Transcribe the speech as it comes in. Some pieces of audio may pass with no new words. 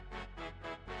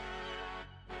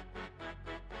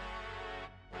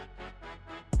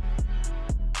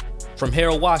From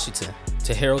Harold Washington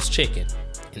to Harold's Chicken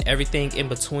and everything in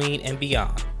between and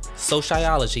beyond,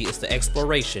 Sociology is the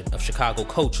exploration of Chicago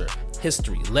culture,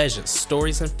 history, legends,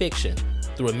 stories, and fiction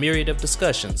through a myriad of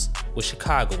discussions with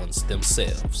Chicagoans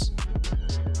themselves.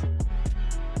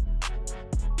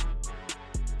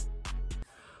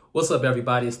 What's up,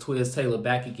 everybody? It's Twiz Taylor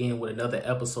back again with another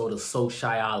episode of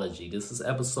Sociology. This is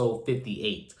episode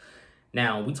 58.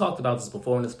 Now, we talked about this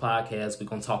before in this podcast. We're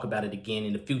going to talk about it again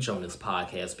in the future on this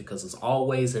podcast because it's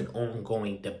always an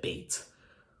ongoing debate.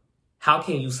 How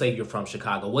can you say you're from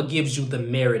Chicago? What gives you the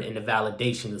merit and the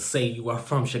validation to say you are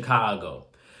from Chicago?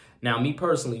 Now, me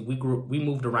personally, we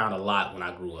moved around a lot when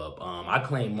I grew up. I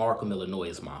claim Markham, Illinois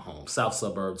is my home. South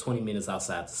suburb, 20 minutes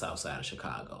outside the south side of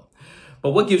Chicago.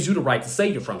 But what gives you the right to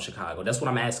say you're from Chicago? That's what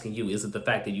I'm asking you. Is it the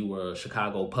fact that you were a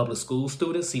Chicago public school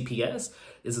student, CPS?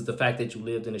 Is it the fact that you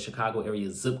lived in the Chicago area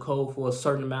zip code for a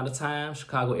certain amount of time?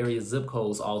 Chicago area zip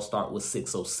codes all start with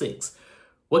 606.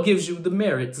 What gives you the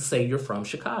merit to say you're from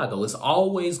Chicago? It's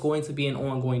always going to be an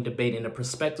ongoing debate, and the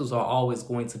perspectives are always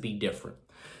going to be different.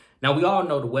 Now, we all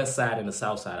know the West Side and the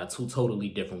South Side are two totally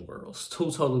different worlds,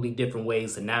 two totally different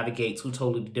ways to navigate, two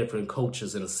totally different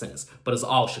cultures in a sense. But it's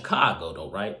all Chicago,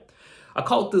 though, right? I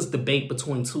caught this debate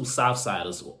between two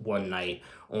Southsiders one night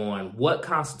on what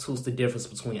constitutes the difference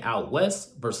between out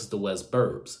west versus the West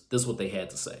Burbs. This is what they had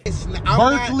to say.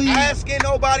 I'm not asking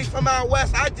nobody from out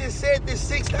west. I just said this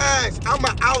 6 times. I'm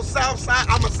a out south side.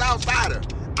 I'm a Southsider.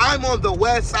 I'm on the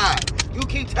west side. You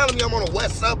keep telling me I'm on a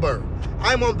west suburb.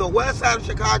 I'm on the west side of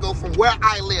Chicago from where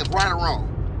I live, right or wrong.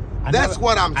 That's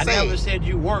what I'm saying. I never said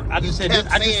you weren't. I just said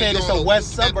it's a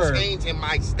west suburb. Changing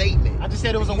my statement. I just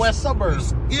said it was a west suburb.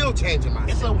 Still changing my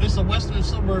statement. It's a western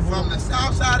suburb. From the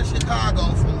south side of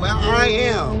Chicago, from where I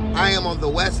am on the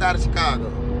west side of Chicago.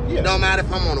 Yeah. No matter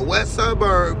if I'm on the west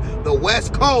suburb, the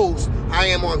west coast, I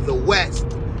am on the west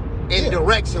in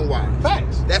direction-wise.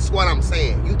 Facts. That's what I'm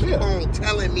saying. You keep on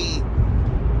telling me,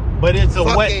 but it's a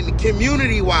fucking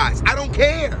community-wise. I don't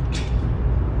care.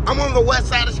 I'm on the west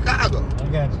side of Chicago. I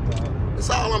got you, dog.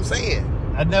 That's all I'm saying.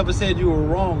 I never said you were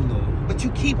wrong, though. But you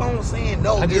keep on saying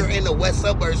no. You're in the west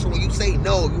suburbs. So when you say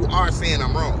no, you are saying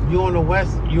I'm wrong. You're on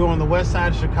the west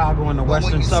side of Chicago in the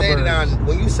western suburbs.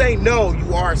 When you say no,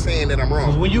 you are saying that I'm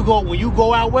wrong. When you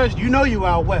go out west, you know you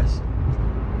out west.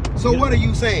 So what are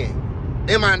you saying?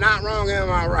 Am I not wrong? Am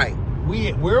I right?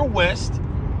 We're west.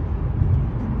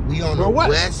 We on the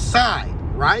west side,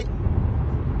 right?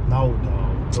 No, dog.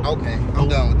 Okay, I'm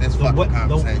done with this fucking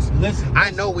conversation. Listen,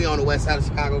 I know we on the west side of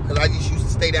Chicago because I just used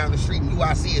to stay down the street and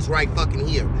UIC is right fucking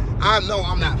here. I know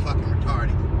I'm not fucking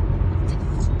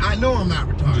retarded. I know I'm not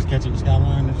retarded. You just catching the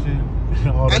skyline and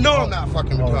shit? I know I'm not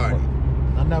fucking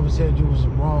retarded. I never said you was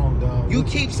wrong, dog. You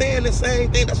keep saying the same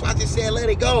thing. That's why I just said let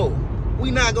it go.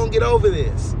 We not gonna get over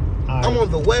this. Right. I'm on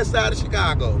the west side of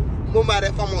Chicago. No matter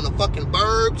if I'm on the fucking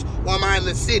burbs or am I in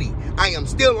the city, I am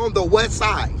still on the west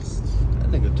side.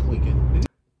 That nigga tweaking.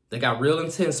 They got real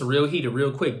intense and real heated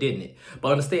real quick, didn't it?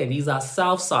 But understand, these are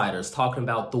Southsiders talking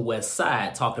about the West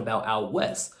Side, talking about out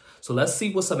west. So let's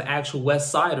see what some actual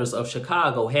West Siders of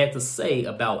Chicago had to say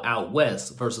about out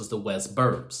west versus the West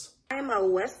Burbs. I'm a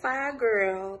West Side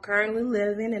girl, currently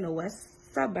living in the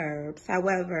West Suburbs.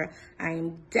 However, I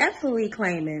am definitely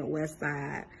claiming West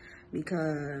Side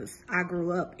because I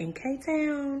grew up in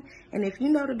K-Town. And if you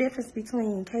know the difference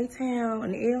between K-Town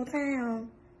and L-Town,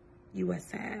 you West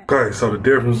Side. Okay, so the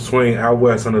difference between out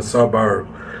west and the suburb.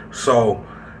 So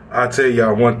I tell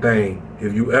y'all one thing.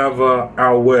 If you ever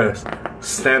out west,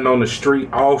 stand on the street,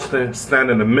 Austin, stand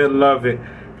in the middle of it,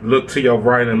 look to your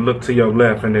right and look to your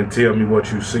left, and then tell me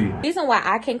what you see. The reason why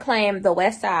I can claim the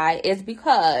West Side is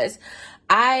because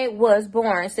I was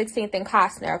born 16th and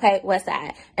Costner, okay, West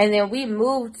Side. And then we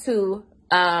moved to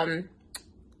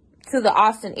the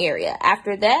Austin area.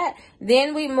 After that,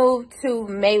 then we moved to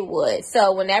Maywood.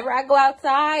 So whenever I go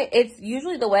outside, it's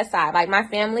usually the west side. Like my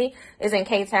family is in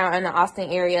K-Town in the Austin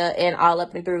area and all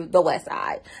up and through the west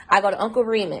side. I go to Uncle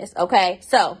Remus, okay?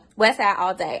 So west side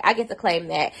all day. I get to claim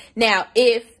that. Now,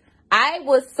 if I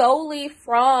was solely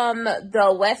from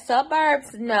the west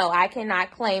suburbs, no, I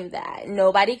cannot claim that.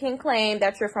 Nobody can claim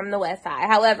that you're from the west side.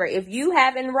 However, if you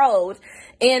have enrolled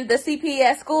in the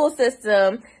CPS school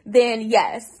system, then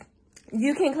yes,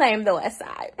 you can claim the west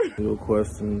side. Your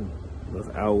question was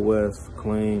out west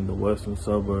claim the western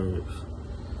suburbs.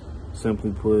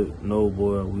 Simply put, no,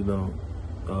 boy, we don't.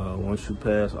 Once you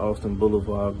pass Austin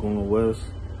Boulevard going west,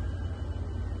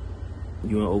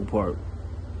 you in Oak Park.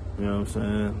 You know what I'm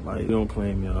saying? Like, we don't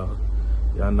claim y'all.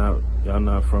 Y'all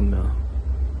not from there.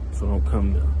 So don't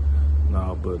come there.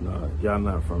 Nah, y'all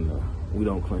not from there. We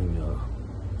don't claim y'all.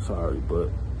 Sorry, but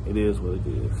it is what it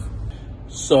is.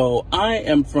 So I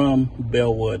am from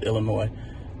Bellwood, Illinois,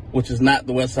 which is not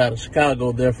the west side of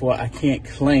Chicago. Therefore, I can't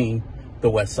claim the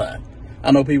west side.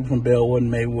 I know people from Bellwood and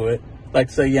Maywood like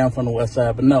to say, yeah, I'm from the west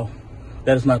side, but no,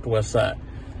 that is not the west side.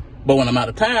 But when I'm out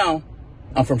of town,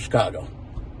 I'm from Chicago.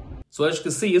 So as you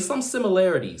can see, it's some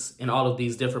similarities in all of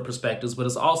these different perspectives, but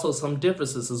it's also some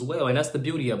differences as well. And that's the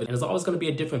beauty of it. And there's always going to be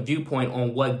a different viewpoint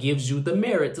on what gives you the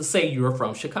merit to say you're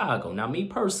from Chicago. Now, me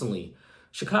personally,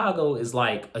 Chicago is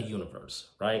like a universe,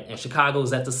 right? And Chicago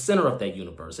is at the center of that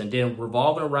universe. And then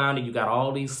revolving around it, you got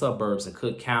all these suburbs in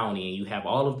Cook County, and you have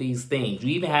all of these things. You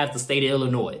even have the state of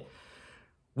Illinois.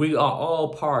 We are all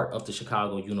part of the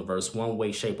Chicago universe, one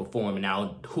way, shape, or form. And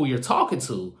now who you're talking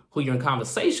to, who you're in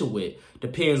conversation with,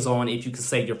 depends on if you can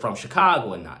say you're from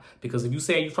Chicago or not. Because if you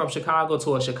say you're from Chicago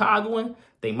to a Chicagoan,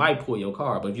 they might pull your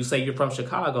car. But if you say you're from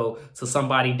Chicago to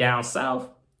somebody down south,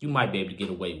 you might be able to get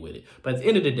away with it. But at the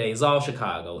end of the day, it's all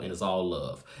Chicago and it's all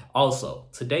love. Also,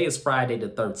 today is Friday the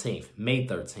 13th, May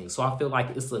 13th. So I feel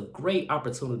like it's a great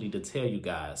opportunity to tell you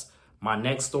guys my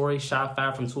next story, Shot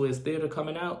Fired from Twiz Theater,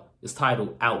 coming out, is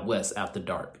titled Out West After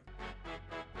Dark.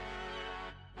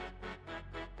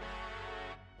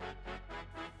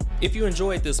 If you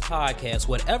enjoyed this podcast,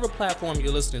 whatever platform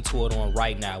you're listening to it on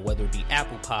right now, whether it be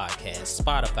Apple Podcasts,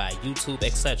 Spotify, YouTube,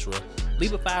 etc.,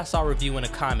 leave a 5-star review and a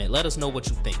comment. Let us know what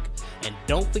you think. And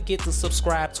don't forget to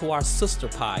subscribe to our sister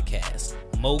podcast,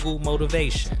 Mogul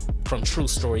Motivation, from True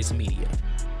Stories Media.